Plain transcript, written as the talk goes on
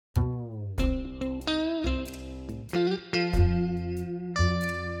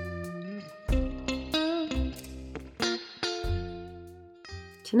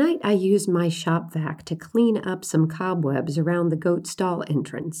Tonight I used my shop vac to clean up some cobwebs around the goat stall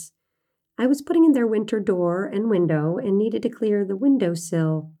entrance. I was putting in their winter door and window and needed to clear the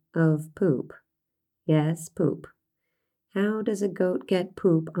windowsill of poop. Yes, poop. How does a goat get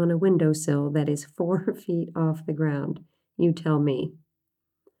poop on a windowsill that is 4 feet off the ground? You tell me.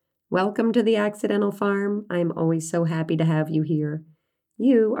 Welcome to the Accidental Farm. I'm always so happy to have you here.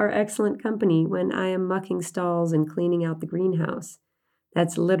 You are excellent company when I am mucking stalls and cleaning out the greenhouse.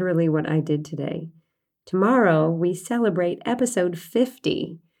 That's literally what I did today. Tomorrow, we celebrate episode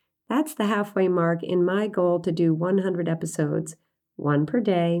 50. That's the halfway mark in my goal to do 100 episodes, one per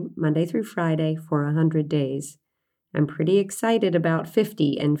day, Monday through Friday, for 100 days. I'm pretty excited about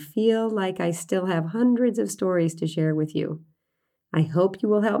 50 and feel like I still have hundreds of stories to share with you. I hope you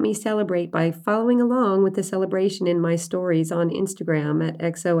will help me celebrate by following along with the celebration in my stories on Instagram at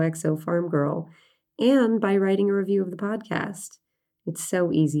XOXOFarmGirl and by writing a review of the podcast. It's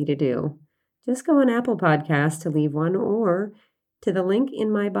so easy to do. Just go on Apple Podcasts to leave one or to the link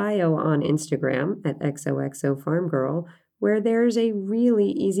in my bio on Instagram at XOXOFarmGirl where there's a really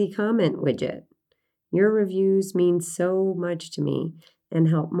easy comment widget. Your reviews mean so much to me and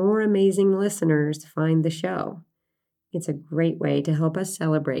help more amazing listeners find the show. It's a great way to help us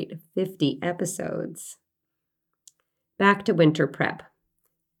celebrate 50 episodes. Back to winter prep.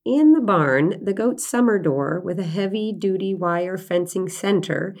 In the barn, the goat's summer door with a heavy-duty wire fencing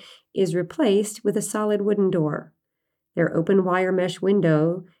center is replaced with a solid wooden door. Their open wire mesh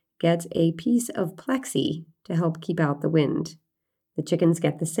window gets a piece of plexi to help keep out the wind. The chickens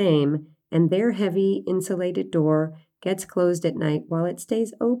get the same, and their heavy insulated door gets closed at night while it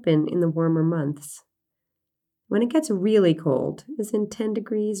stays open in the warmer months. When it gets really cold, as in 10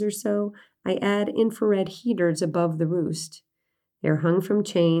 degrees or so, I add infrared heaters above the roost. They're hung from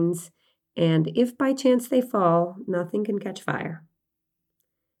chains, and if by chance they fall, nothing can catch fire.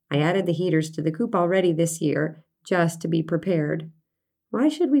 I added the heaters to the coop already this year, just to be prepared. Why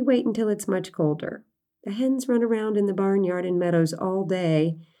should we wait until it's much colder? The hens run around in the barnyard and meadows all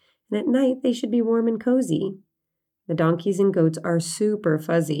day, and at night they should be warm and cozy. The donkeys and goats are super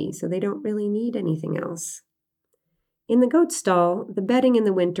fuzzy, so they don't really need anything else. In the goat stall, the bedding in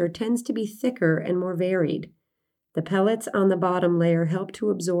the winter tends to be thicker and more varied. The pellets on the bottom layer help to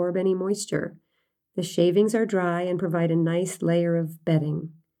absorb any moisture. The shavings are dry and provide a nice layer of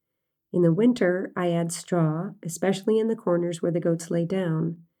bedding. In the winter, I add straw, especially in the corners where the goats lay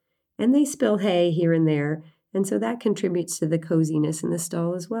down. And they spill hay here and there, and so that contributes to the coziness in the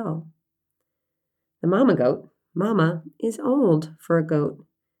stall as well. The mama goat, Mama, is old for a goat.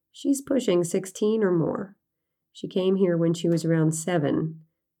 She's pushing 16 or more. She came here when she was around 7,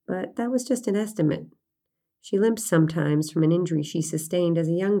 but that was just an estimate. She limps sometimes from an injury she sustained as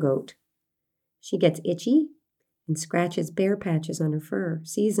a young goat. She gets itchy and scratches bare patches on her fur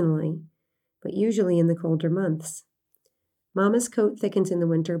seasonally, but usually in the colder months. Mama's coat thickens in the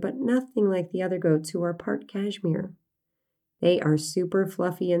winter, but nothing like the other goats who are part cashmere. They are super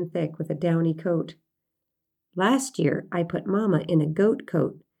fluffy and thick with a downy coat. Last year, I put Mama in a goat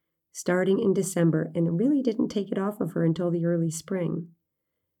coat starting in December and really didn't take it off of her until the early spring.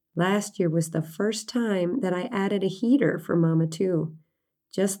 Last year was the first time that I added a heater for Mama too,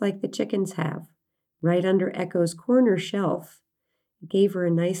 just like the chickens have, right under Echo's corner shelf. It gave her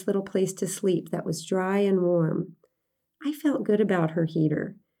a nice little place to sleep that was dry and warm. I felt good about her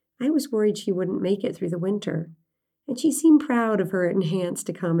heater. I was worried she wouldn't make it through the winter, and she seemed proud of her enhanced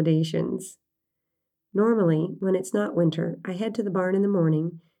accommodations. Normally, when it's not winter, I head to the barn in the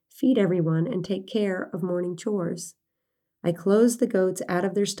morning, feed everyone, and take care of morning chores. I close the goats out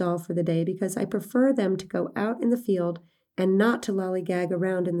of their stall for the day because I prefer them to go out in the field and not to lollygag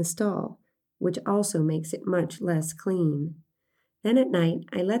around in the stall, which also makes it much less clean. Then at night,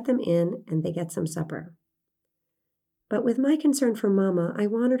 I let them in and they get some supper. But with my concern for Mama, I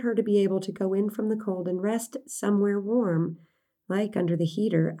wanted her to be able to go in from the cold and rest somewhere warm, like under the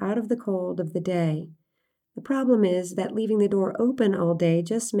heater, out of the cold of the day. The problem is that leaving the door open all day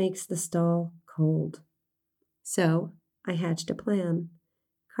just makes the stall cold. So I hatched a plan.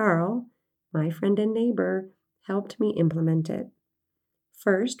 Carl, my friend and neighbor, helped me implement it.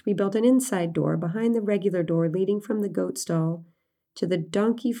 First, we built an inside door behind the regular door leading from the goat stall to the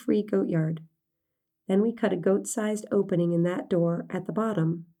donkey-free goat yard. Then we cut a goat-sized opening in that door at the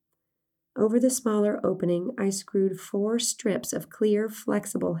bottom. Over the smaller opening, I screwed 4 strips of clear,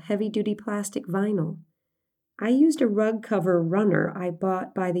 flexible, heavy-duty plastic vinyl. I used a rug cover runner I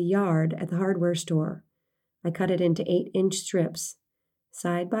bought by the yard at the hardware store. I cut it into 8-inch strips.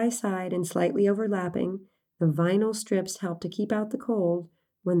 Side by side and slightly overlapping, the vinyl strips helped to keep out the cold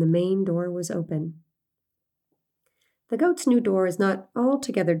when the main door was open. The goat's new door is not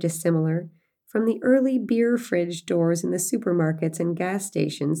altogether dissimilar from the early beer fridge doors in the supermarkets and gas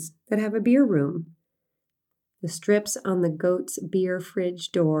stations that have a beer room. The strips on the goat's beer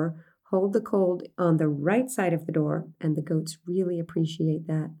fridge door hold the cold on the right side of the door, and the goats really appreciate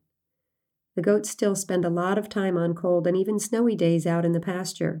that. The goats still spend a lot of time on cold and even snowy days out in the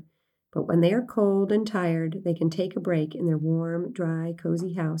pasture, but when they are cold and tired, they can take a break in their warm, dry,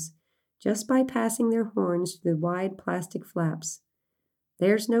 cozy house just by passing their horns through the wide plastic flaps.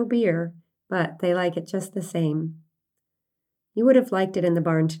 There's no beer, but they like it just the same. You would have liked it in the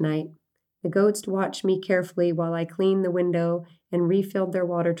barn tonight. The goats watched me carefully while I cleaned the window and refilled their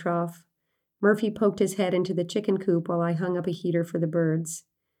water trough. Murphy poked his head into the chicken coop while I hung up a heater for the birds.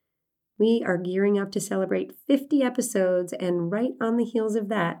 We are gearing up to celebrate 50 episodes, and right on the heels of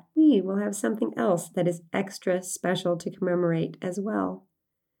that, we will have something else that is extra special to commemorate as well.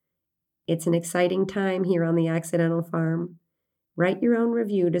 It's an exciting time here on the Accidental Farm. Write your own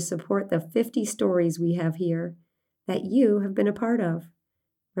review to support the 50 stories we have here that you have been a part of.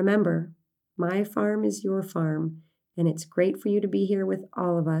 Remember, my farm is your farm, and it's great for you to be here with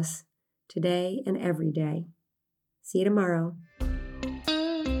all of us, today and every day. See you tomorrow.